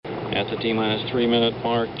At the T-minus 3-minute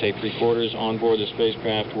mark, tape recorders on board the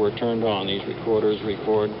spacecraft were turned on. These recorders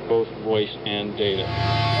record both voice and data. We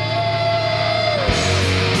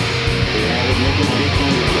have ignition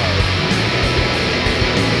sequence start.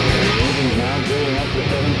 The engine's now building up to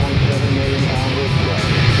 7.7 million pounds of thrust.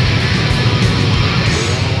 We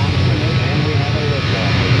have a launch commit and we have a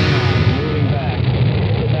liftoff. Moving back.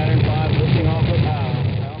 The Saturn V lifting off with power.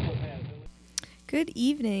 Good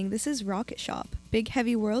evening. This is Rocket Shop, Big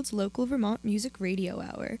Heavy World's local Vermont music radio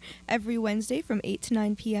hour, every Wednesday from 8 to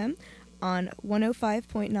 9 p.m. on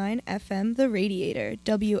 105.9 FM The Radiator,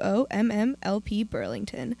 WOMMLP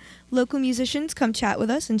Burlington. Local musicians come chat with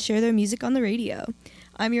us and share their music on the radio.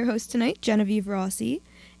 I'm your host tonight, Genevieve Rossi,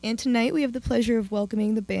 and tonight we have the pleasure of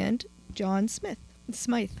welcoming the band John Smythe.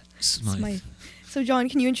 So John,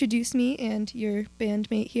 can you introduce me and your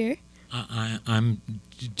bandmate here? I'm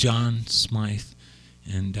John Smythe,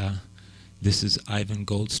 and this is Ivan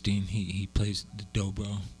Goldstein. He plays the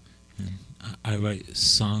dobro, and I write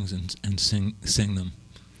songs and sing them.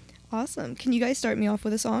 Awesome. Can you guys start me off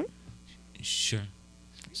with a song? Sure.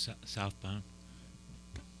 Southbound.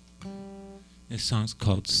 This song's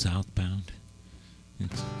called Southbound.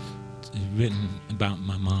 It's written about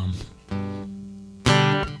my mom.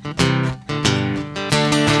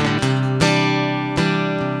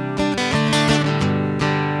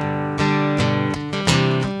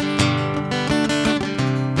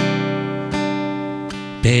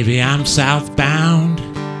 Baby, I'm southbound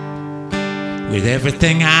with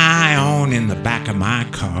everything I own in the back of my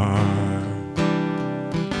car.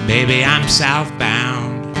 Baby, I'm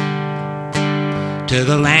southbound to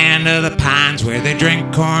the land of the pines where they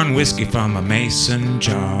drink corn whiskey from a mason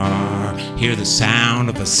jar. Hear the sound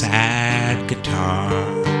of a sad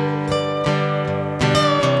guitar.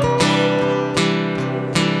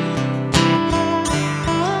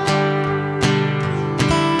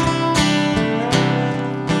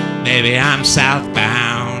 Baby, I'm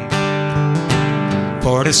southbound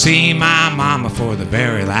for to see my mama for the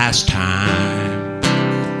very last time.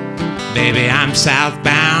 Baby, I'm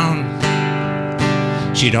southbound.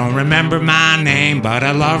 She don't remember my name, but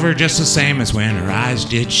I love her just the same as when her eyes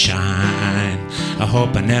did shine. I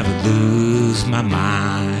hope I never lose my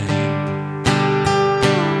mind.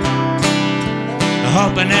 I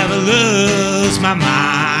hope I never lose my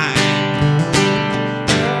mind.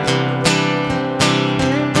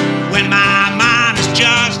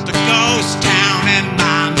 Just a ghost town and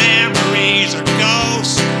my memories are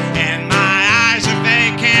ghosts and my eyes are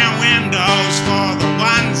vacant windows for the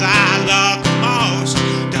ones I love the most.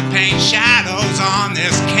 To paint shadows on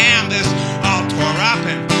this canvas all tore up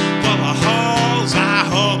and full of holes. I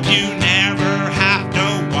hope you never have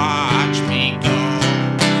to watch me go.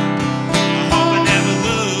 I hope I never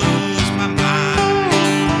lose my mind.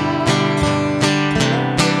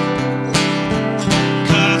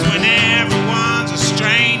 'Cause when everyone's a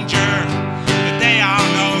stranger, but they all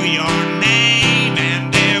know your name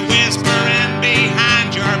and they're whispering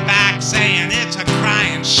behind your back saying it's a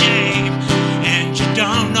crying shame, and you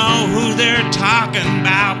don't know who they're talking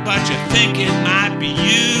about, but you think it might be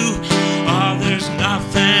you. Oh, there's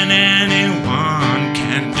nothing anyone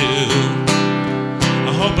can do.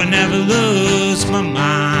 I hope I never lose my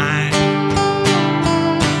mind.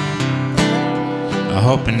 I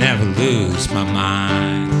hope I never lose my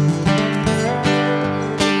mind.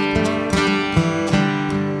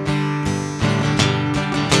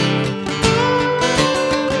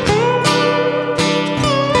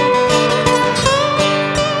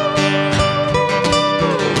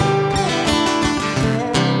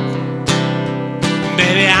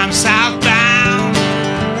 Baby, I'm southbound,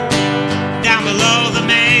 down below the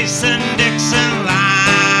Mason-Dixon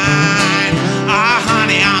line. Ah,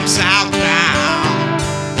 honey, I'm southbound.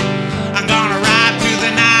 I'm gonna ride through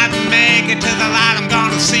the night and make it to the light. I'm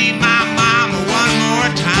gonna see my mama one more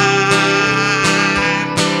time.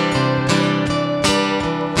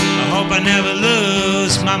 I hope I never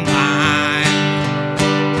lose my mind.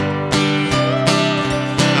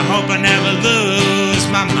 I hope I never lose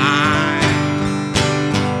my mind.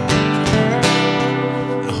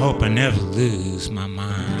 I hope I never lose my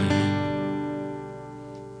mind.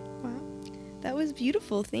 Wow, that was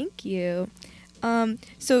beautiful. Thank you.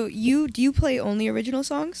 So do you play only original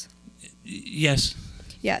songs? Yes.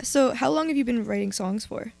 Yeah. So how long have you been writing songs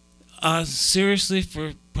for? Seriously,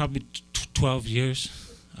 for probably 12 years.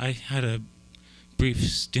 I had a brief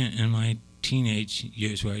stint in my teenage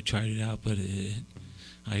years where I tried it out, but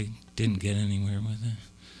I didn't get anywhere with it.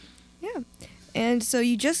 Yeah. And so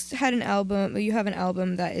you just had an album, you have an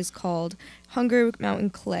album that is called Hunger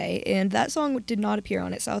Mountain Clay, and that song did not appear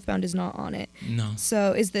on it. Southbound is not on it. No.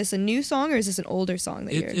 So is this a new song or is this an older song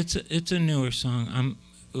that you're... It's a newer song.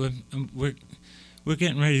 We're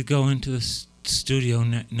getting ready to go into the studio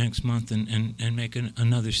next month and make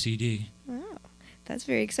another CD. Wow, that's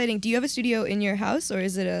very exciting. Do you have a studio in your house or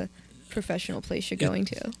is it a professional place you're going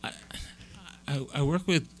to? I work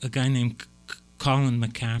with a guy named Colin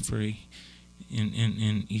McCaffrey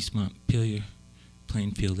in East Montpelier,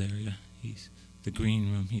 Plainfield area. He's the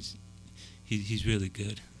green room. He's really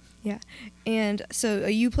good. Yeah. And so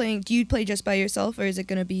do you play just by yourself or is it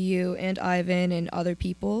going to be you and Ivan and other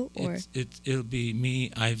people? Or It'll be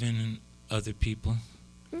me, Ivan, and other people.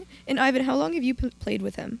 And Ivan, how long have you played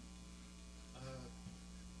with him?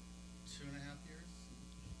 2.5 years.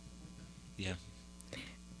 Yeah.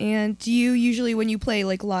 And do you usually, when you play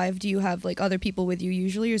like live, do you have like other people with you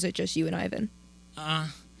usually, or is it just you and Ivan? I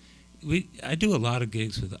do a lot of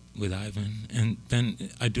gigs with Ivan, and then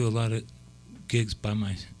I do a lot of gigs by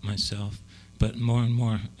myself. But more and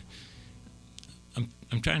more,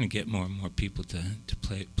 I'm trying to get more and more people to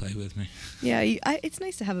play with me. Yeah, it's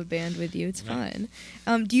nice to have a band with you. It's fun.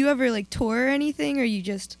 Do you ever like tour or anything, or are you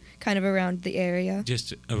just kind of around the area?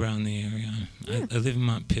 Just around the area. Yeah. I live in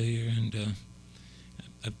Montpelier and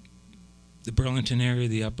the Burlington area,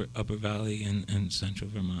 the Upper Valley, and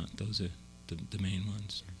Central Vermont. Those are the main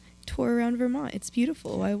ones. Tour around Vermont. It's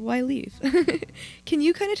beautiful. Why leave? Can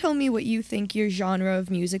you kind of tell me what you think your genre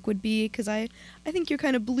of music would be? Because I think you're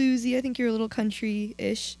kind of bluesy. I think you're a little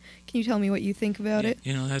country-ish. Can you tell me what you think about it?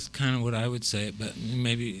 You know, that's kind of what I would say, but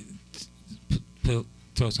maybe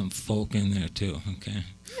throw some folk in there too, okay?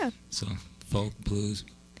 Yeah. So folk, blues.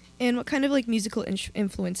 And what kind of like musical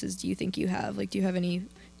influences do you think you have? Like, do you have any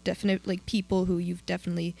definite like people who you've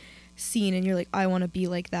definitely seen and you're like, I want to be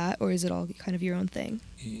like that, or is it all kind of your own thing?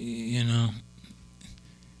 You know,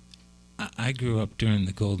 I grew up during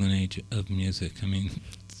the golden age of music. I mean,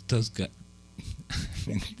 those guys,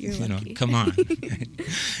 You're you know, lucky. come on.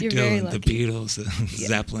 You're very Dylan, lucky. the Beatles,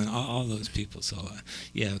 Zeppelin, all those people. So,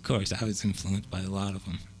 yeah, of course, I was influenced by a lot of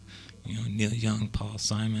them. You know, Neil Young, Paul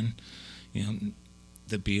Simon, you know,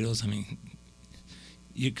 the Beatles. I mean,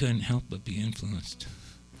 you couldn't help but be influenced.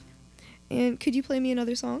 And could you play me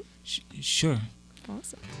another song? Sure.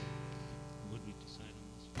 Awesome. What did we decide on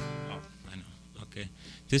this? Oh, I know. Okay.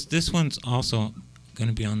 This one's also going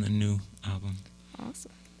to be on the new album.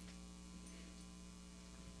 Awesome.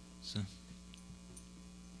 So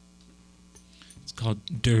it's called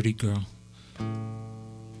Dirty Girl.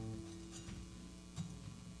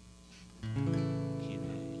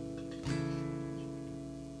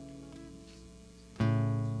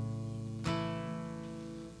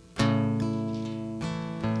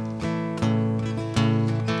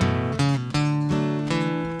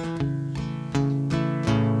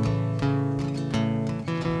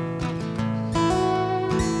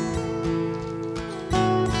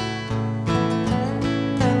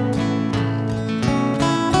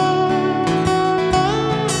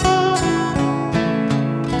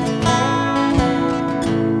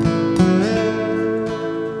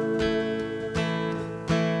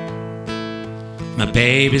 My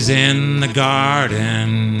baby's in the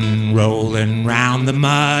garden, rolling round the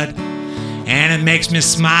mud, and it makes me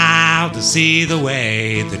smile to see the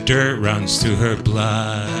way the dirt runs through her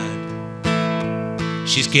blood.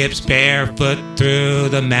 She skips barefoot through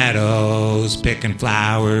the meadows, picking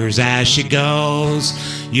flowers as she goes.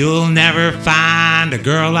 You'll never find a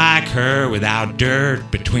girl like her without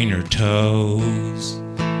dirt between her toes.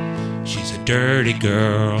 She's a dirty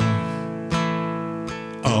girl.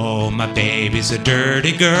 Oh, my baby's a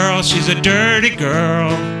dirty girl, she's a dirty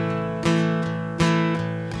girl.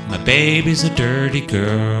 My baby's a dirty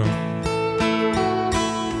girl.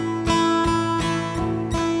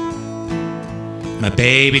 My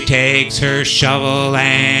baby takes her shovel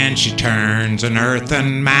and she turns an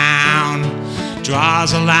earthen mound,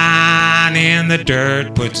 draws a line in the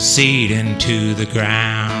dirt, puts a seed into the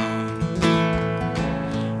ground.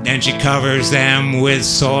 Then she covers them with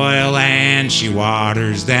soil and she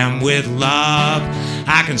waters them with love.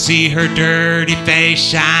 I can see her dirty face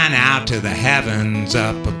shine out to the heavens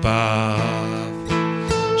up above.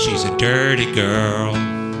 She's a dirty girl.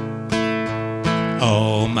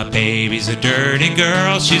 Oh, my baby's a dirty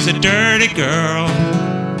girl, she's a dirty girl.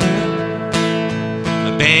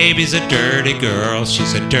 My baby's a dirty girl,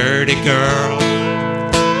 she's a dirty girl.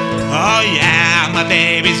 Oh yeah, my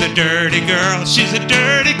baby's a dirty girl, she's a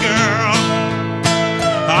dirty girl.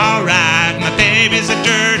 Alright, my baby's a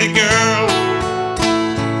dirty girl.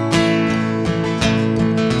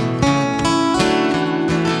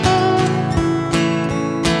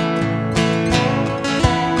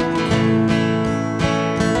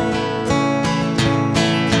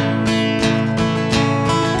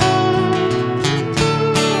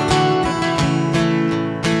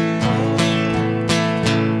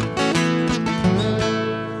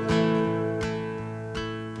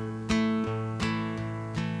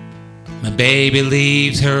 baby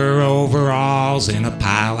leaves her overalls in a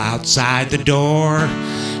pile outside the door.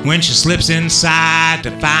 When she slips inside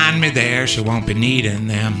to find me there, she won't be needing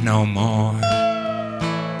them no more.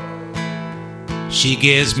 She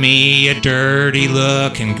gives me a dirty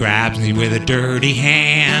look and grabs me with a dirty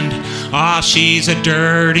hand. Oh, she's a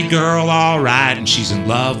dirty girl, all right, and she's in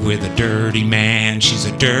love with a dirty man. She's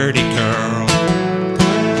a dirty girl.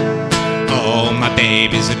 Oh, my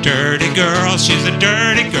baby's a dirty girl. She's a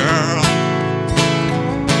dirty girl.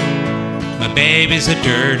 My baby's a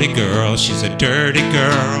dirty girl. She's a dirty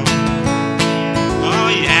girl. Oh,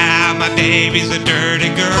 yeah, my baby's a dirty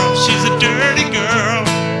girl. She's a dirty girl.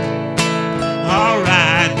 All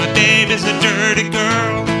right, my baby's a dirty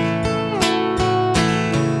girl.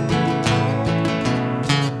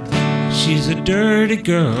 She's a dirty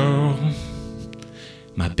girl.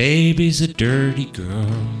 My baby's a dirty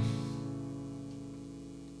girl.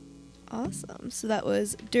 Awesome. So that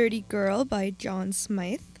was Dirty Girl by John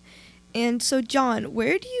Smythe. And so, John,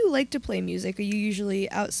 where do you like to play music? Are you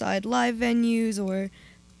usually outside live venues or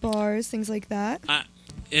bars, things like that?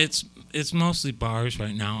 It's mostly bars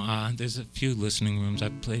right now. There's a few listening rooms.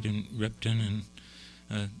 I've played in Ripton,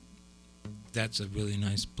 and that's a really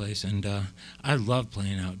nice place. And I love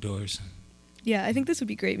playing outdoors. Yeah, I think this would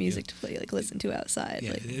be great music to play, like listen to outside.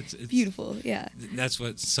 Yeah, like, it's beautiful. Yeah. That's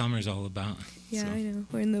what summer's all about. Yeah, so. I know.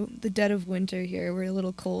 We're in the dead of winter here. We're a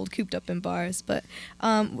little cold, cooped up in bars. But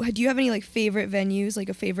do you have any like favorite venues, like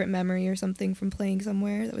a favorite memory or something from playing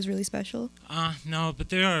somewhere that was really special? No, but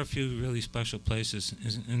there are a few really special places,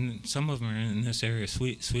 and some of them are in this area.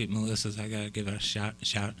 Sweet Melissa's. I gotta give a shout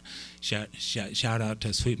out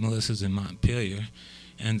to Sweet Melissa's in Montpelier,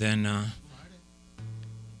 and then.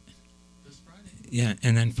 Yeah,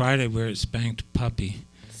 and then Friday we're at Spanked Puppy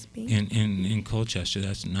in Colchester.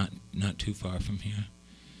 That's not too far from here.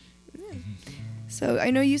 Yeah. Mm-hmm. So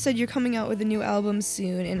I know you said you're coming out with a new album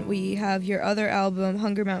soon, and we have your other album,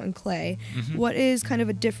 Hunger Mountain Clay. Mm-hmm. What is kind of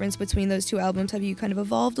a difference between those two albums? Have you kind of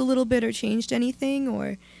evolved a little bit or changed anything,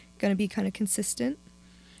 or going to be kind of consistent?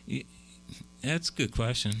 Yeah, that's a good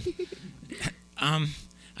question. I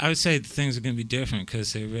would say things are going to be different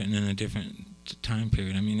because they're written in a different time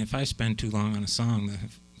period. I mean, if I spend too long on a song, the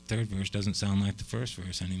third verse doesn't sound like the first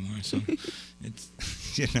verse anymore. So it's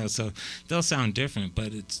so they'll sound different,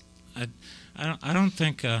 but it's I don't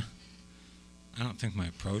think my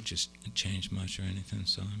approach has changed much or anything.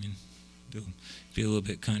 So I mean, it'll be a little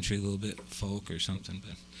bit country, a little bit folk or something,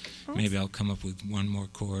 but awesome. Maybe I'll come up with one more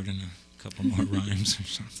chord and a couple more rhymes or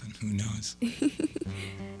something. Who knows?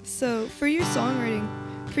 So for your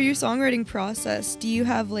songwriting process, do you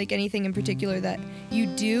have like anything in particular that you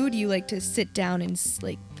do? Do you like to sit down and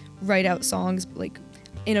like write out songs like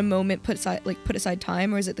in a moment, put aside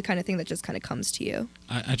time, or is it the kind of thing that just kind of comes to you?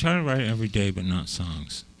 I try to write every day, but not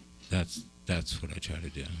songs. That's what I try to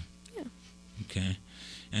do. Yeah. Okay,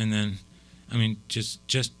 and then I mean just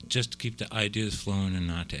to keep the ideas flowing and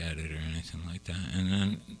not to edit or anything like that. And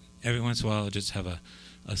then every once in a while I'll just have a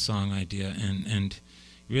song idea, and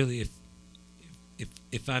really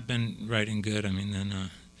if I've been writing good, I mean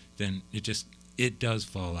then it does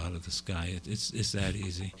fall out of the sky. It's that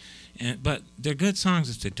easy. But they're good songs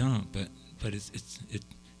if they don't. But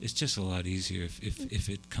it's just a lot easier if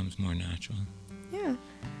it comes more natural. Yeah.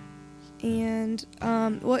 And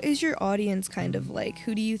what is your audience kind of like?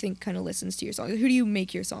 Who do you think kind of listens to your songs? Who do you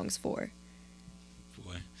make your songs for?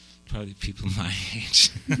 Boy, probably people my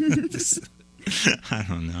age. I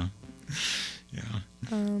don't know. Yeah.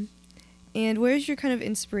 And where's your kind of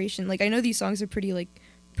inspiration? Like, I know these songs are pretty like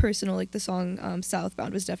personal. Like the song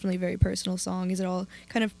Southbound was definitely a very personal song. Is it all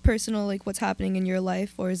kind of personal, like what's happening in your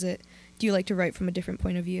life, or do you like to write from a different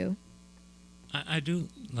point of view? I do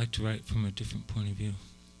like to write from a different point of view.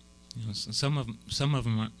 You know, some of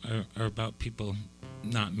them are about people,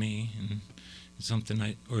 not me, and something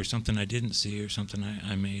I didn't see or something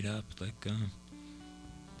I made up. Like,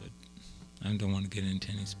 but I don't want to get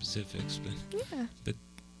into any specifics. But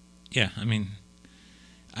yeah, I mean,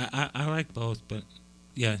 I like both, but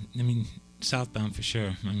yeah, I mean, Southbound for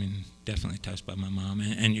sure. I mean, definitely touched by my mom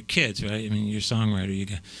and your kids, right? I mean, you're a songwriter. You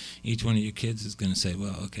got each one of your kids is going to say,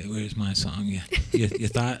 "Well, okay, where's my song?"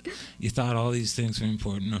 You thought all these things were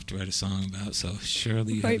important enough to write a song about, so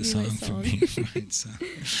surely you have a song for me, right?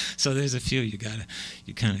 So there's a few you kind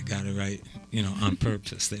of gotta write, on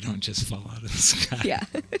purpose. They don't just fall out of the sky. Yeah.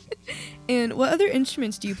 And what other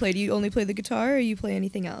instruments do you play? Do you only play the guitar, or you play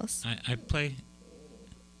anything else? I play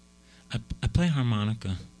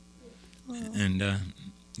harmonica. And the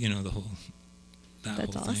whole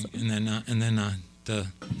That's whole awesome. thing,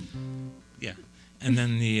 and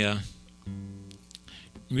then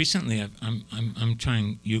recently I'm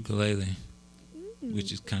trying ukulele.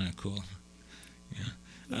 which is kind of cool.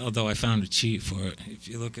 Yeah. Although I found a cheat for it. If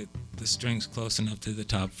you look at the strings close enough to the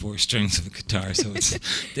top 4 strings of a guitar, so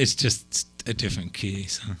it's just a different key.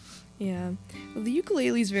 So. Yeah. Well, the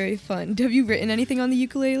ukulele is very fun. Have you written anything on the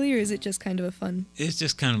ukulele, or is it just kind of a fun? It's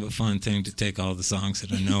just kind of a fun thing to take all the songs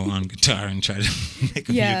that I know on guitar and try to make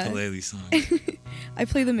a ukulele song. I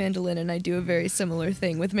play the mandolin, and I do a very similar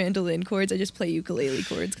thing with mandolin chords. I just play ukulele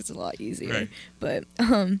chords because it's a lot easier. Right. But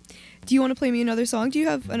do you want to play me another song? Do you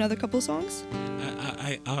have another couple songs?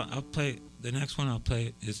 I'll play the next one. I'll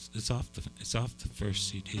play. It's off the first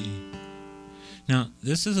CD. Now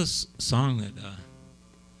this is a song that.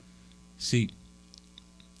 See,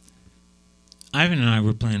 Ivan and I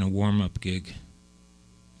were playing a warm-up gig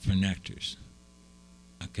for Nectar's,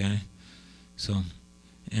 okay? So,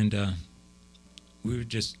 and we were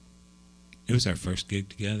just, it was our first gig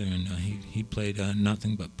together, and he played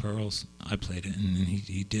Nothing But Pearls. I played it, and then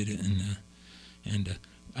he did it, and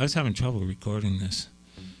I was having trouble recording this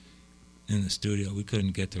in the studio. We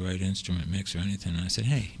couldn't get the right instrument mix or anything, and I said,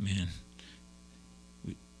 hey, man,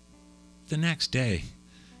 the next day,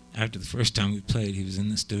 after the first time we played, he was in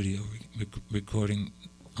the studio recording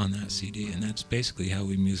on that CD, and that's basically how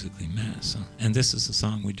we musically met. So, and this is the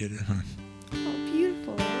song we did it on. Oh,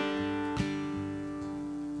 beautiful.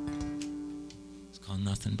 It's called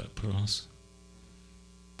Nothing But Pearls.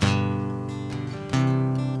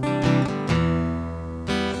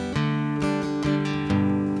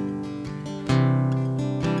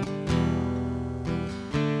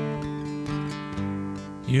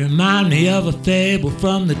 You remind me of a fable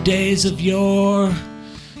from the days of yore.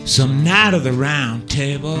 Some night of the round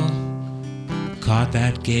table caught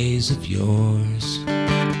that gaze of yours.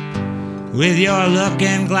 With your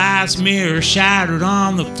looking glass mirror shattered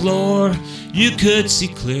on the floor, you could see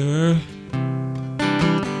clearer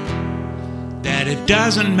that it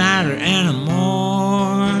doesn't matter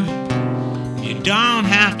anymore. You don't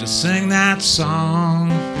have to sing that song,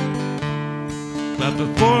 but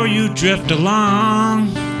before you drift along,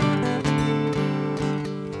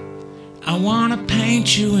 I wanna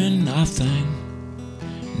paint you in nothing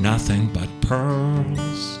but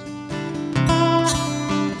pearls.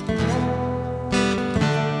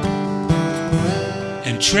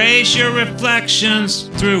 And trace your reflections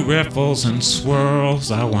through riffles and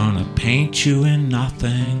swirls. I wanna paint you in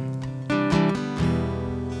nothing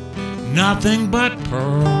but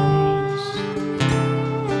pearls.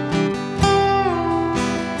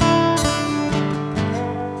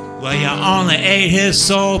 Well, you only ate his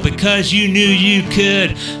soul because you knew you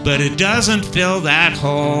could, but it doesn't fill that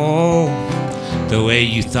hole the way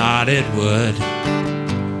you thought it would.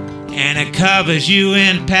 And it covers you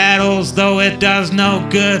in petals, though it does no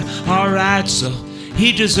good. Alright, so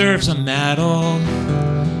he deserves a medal,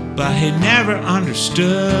 but he never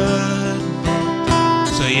understood.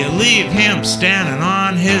 So you leave him standing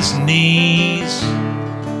on his knees.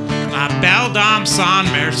 Ma belle dame sans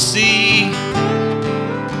merci.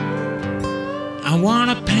 I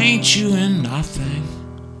wanna paint you in nothing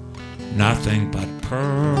but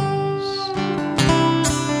pearls.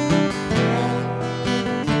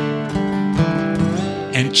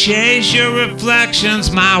 And chase your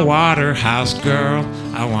reflections, my Waterhouse girl.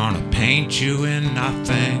 I wanna paint you in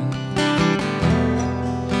nothing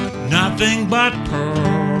but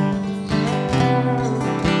pearls.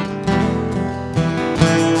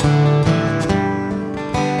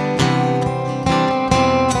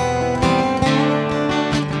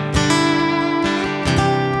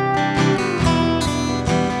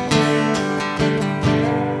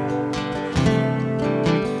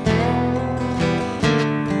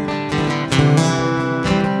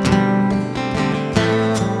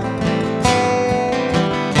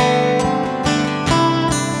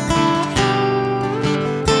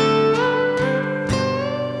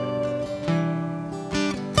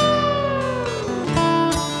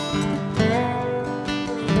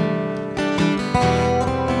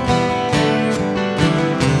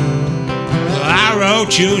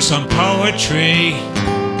 You some poetry,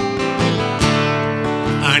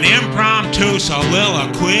 an impromptu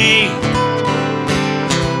soliloquy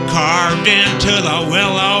carved into the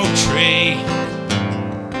willow tree.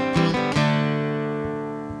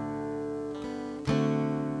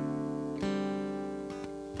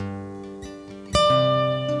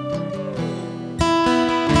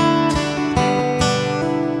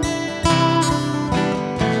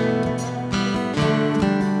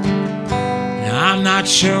 I'm not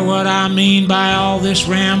sure what I mean by all this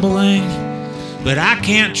rambling, but I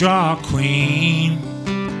can't draw a queen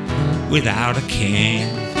without a king.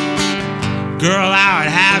 Girl, I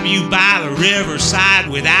would have you by the riverside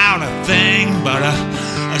without a thing but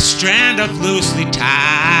a strand of loosely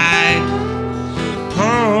tied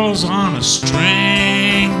pearls on a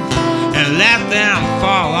string and let them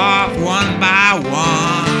fall off one by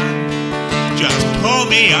one. Just pull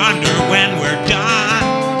me under when we're done.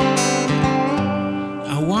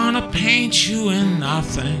 I wanna paint you in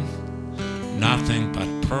nothing, nothing but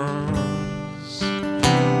pearls.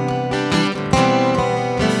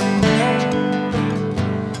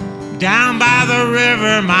 Down by the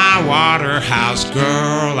river, my waterhouse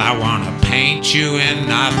girl, I wanna paint you in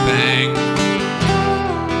nothing,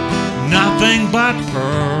 nothing but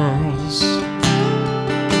pearls.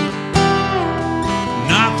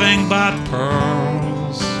 Nothing but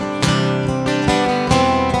pearls.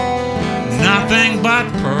 Nothing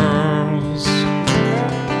but pearls.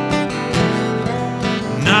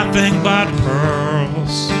 Nothing but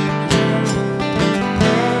pearls.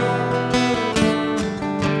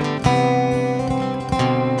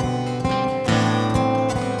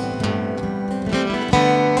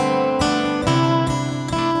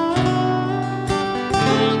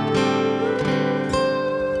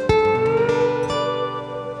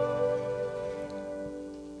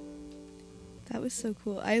 That was so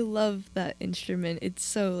cool. I love that instrument. It's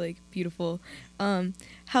so like beautiful.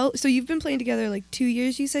 So you've been playing together like 2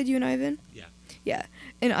 years, you said, you and Ivan? Yeah. Yeah.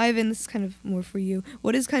 And Ivan, this is kind of more for you.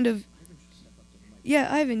 What is kind of Yeah,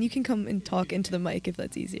 Ivan, you can come and talk into the mic if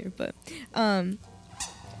that's easier. But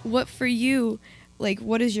what for you, like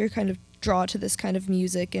what is your kind of draw to this kind of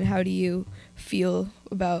music, and how do you feel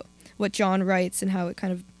about what John writes and how it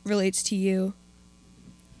kind of relates to you?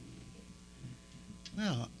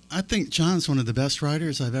 Well, I think John's one of the best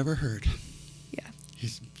writers I've ever heard. Yeah.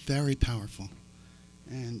 He's very powerful,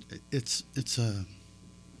 and it's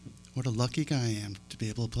what a lucky guy I am to be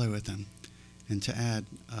able to play with him, and to add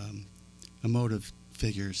emotive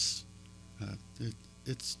figures.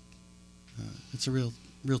 It's a real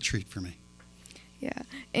treat for me. Yeah.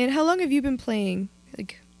 And how long have you been playing?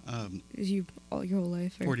 Like, is you all your whole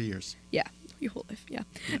life? Or? 40 years. Yeah, your whole life. Yeah.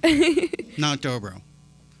 Not dobro.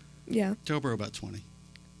 Yeah. Dobro about 20.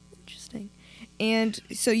 Interesting. And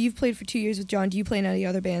so you've played for 2 years with John. Do you play in any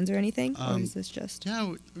other bands or anything, or is this just?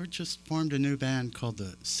 Yeah, we just formed a new band called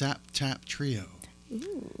the Sap Tap Trio.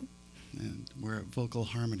 Ooh. And we're a vocal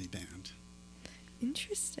harmony band.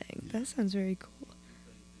 Interesting. That sounds very cool.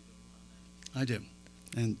 I do,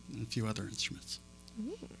 and a few other instruments.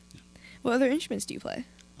 Ooh. Yeah. What other instruments do you play?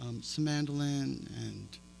 Some mandolin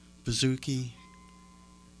and bouzouki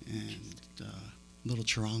and little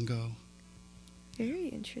charango. Very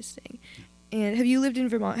interesting. And have you lived in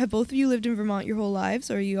Vermont? Have both of you lived in Vermont your whole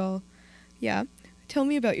lives, or are you all? Yeah. Tell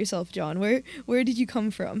me about yourself, John. Where did you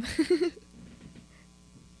come from?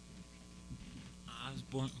 I was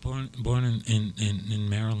born in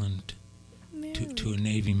Maryland, to a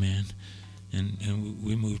Navy man, and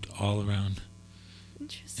we moved all around.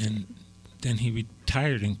 Interesting. And then he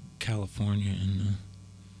retired in California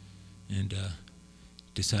and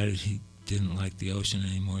decided he didn't like the ocean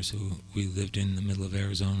anymore, so we lived in the middle of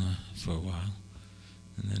Arizona for a while,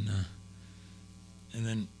 and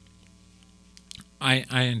then I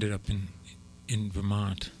ended up in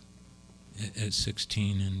Vermont at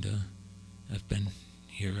 16, and I've been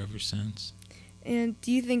here ever since. And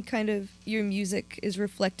do you think kind of your music is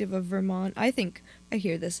reflective of Vermont? I think I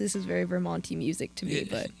hear this. This is very Vermont-y music to me,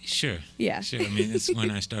 but Sure. yeah. Sure. I mean, it's when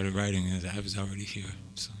I started writing it, I was already here.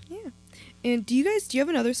 So. Yeah. And do you have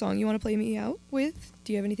another song you want to play me out with?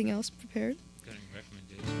 Do you have anything else prepared? Got any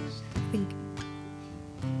recommendations? I think.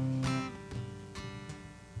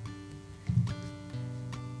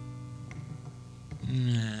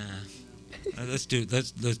 Nah. Let's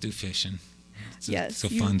do fishing. Yes.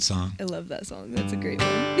 It's a fun song. I love that song. That's a great one.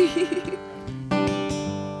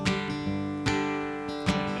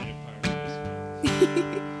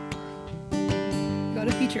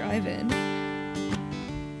 Gotta feature Ivan.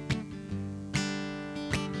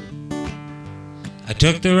 I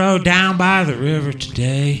took the road down by the river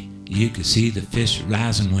today. You could see the fish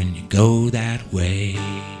rising when you go that way.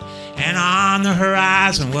 And on the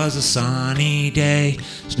horizon was a sunny day.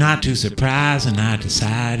 It's not too surprising I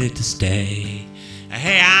decided to stay.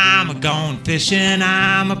 Hey, I'm a-going fishing,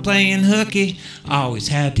 I'm a-playing hooky. Always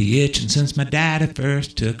had the itching since my daddy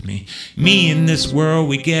first took me. Me in this world,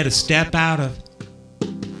 we get a step out of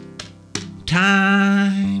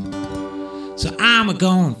time. So I'm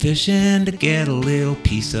a-going fishing to get a little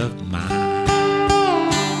peace of mind.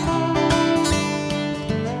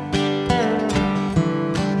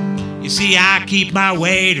 You see, I keep my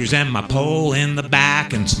waders and my pole in the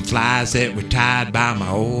back and some flies that were tied by my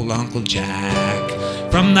old Uncle Jack.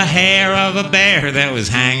 From the hair of a bear that was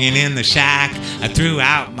hanging in the shack, I threw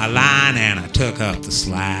out my line and I took up the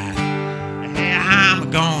slack. Hey, I'm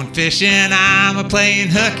a-going fishing, I'm a-playing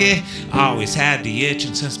hooky. Always had the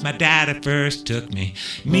itching since my daddy first took me.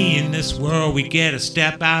 Me in this world, we get a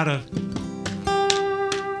step out of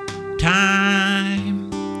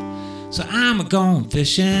time. So I'm a-going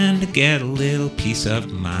fishing to get a little peace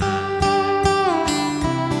of mind.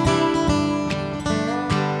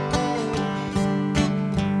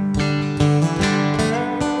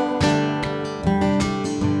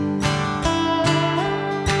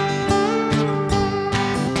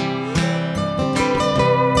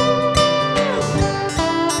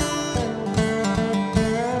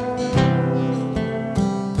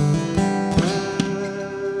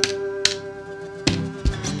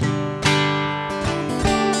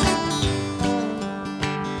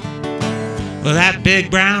 Well, that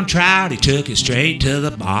big brown trout, he took it straight to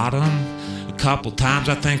the bottom. A couple times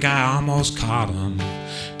I think I almost caught him.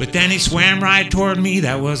 But then he swam right toward me,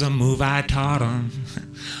 that was a move I taught him.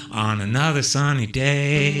 On another sunny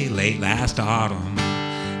day, late last autumn.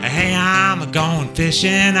 Hey, I'm a-going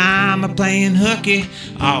fishing, I'm a-playing hooky.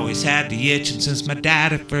 Always had the itching since my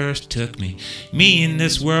daddy first took me. Me in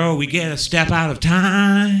this world, we get a step out of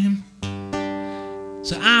time.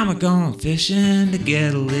 So I'm a-going fishing to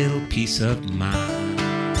get a little peace of mind.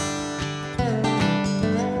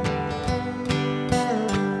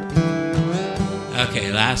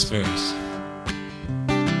 Okay, last verse.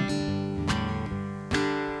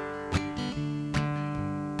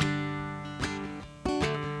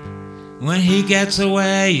 When he gets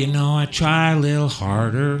away, you know I try a little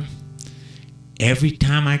harder. Every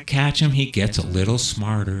time I catch him, he gets a little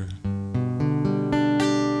smarter.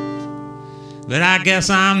 But I guess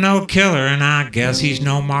I'm no killer, and I guess he's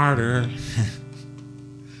no martyr.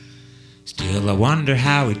 Still, I wonder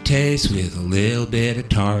how it tastes with a little bit of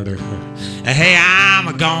tartar. Hey, I'm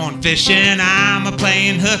a-going fishing, I'm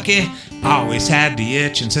a-playing hooky. Always had the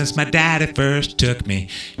itching since my daddy first took me.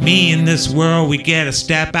 Me in this world, we get a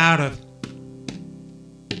step out of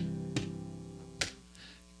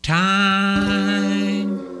time.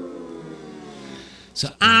 So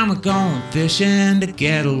I'm a-going fishing to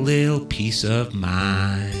get a little peace of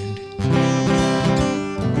mind.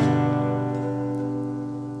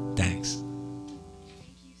 Thanks.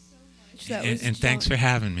 And thanks for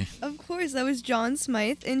having me. Of course, that was John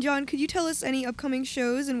Smythe. And John, could you tell us any upcoming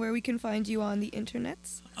shows and where we can find you on the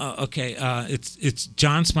internets? Okay, it's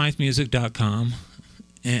johnsmythemusic.com.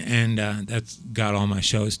 And that's got all my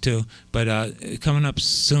shows too. But coming up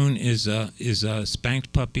soon is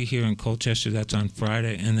Spanked Puppy here in Colchester. That's on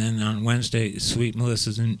Friday, and then on Wednesday, Sweet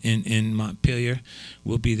Melissa's in Montpelier.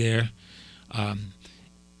 We'll be there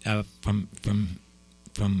from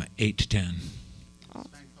 8 to 10.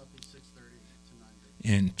 Spank Puppy 6:30 to 9:30.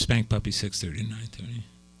 And Spank Puppy 6:30 to 9:30.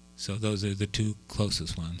 So those are the two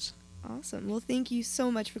closest ones. Awesome. Well, thank you so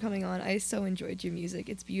much for coming on. I so enjoyed your music.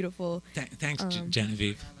 It's beautiful. Thanks,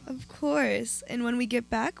 Genevieve. Of course. And when we get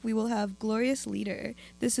back, we will have Glorious Leader.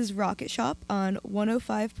 This is Rocket Shop on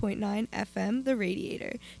 105.9 FM, The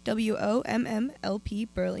Radiator, WOMMLP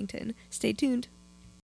Burlington. Stay tuned.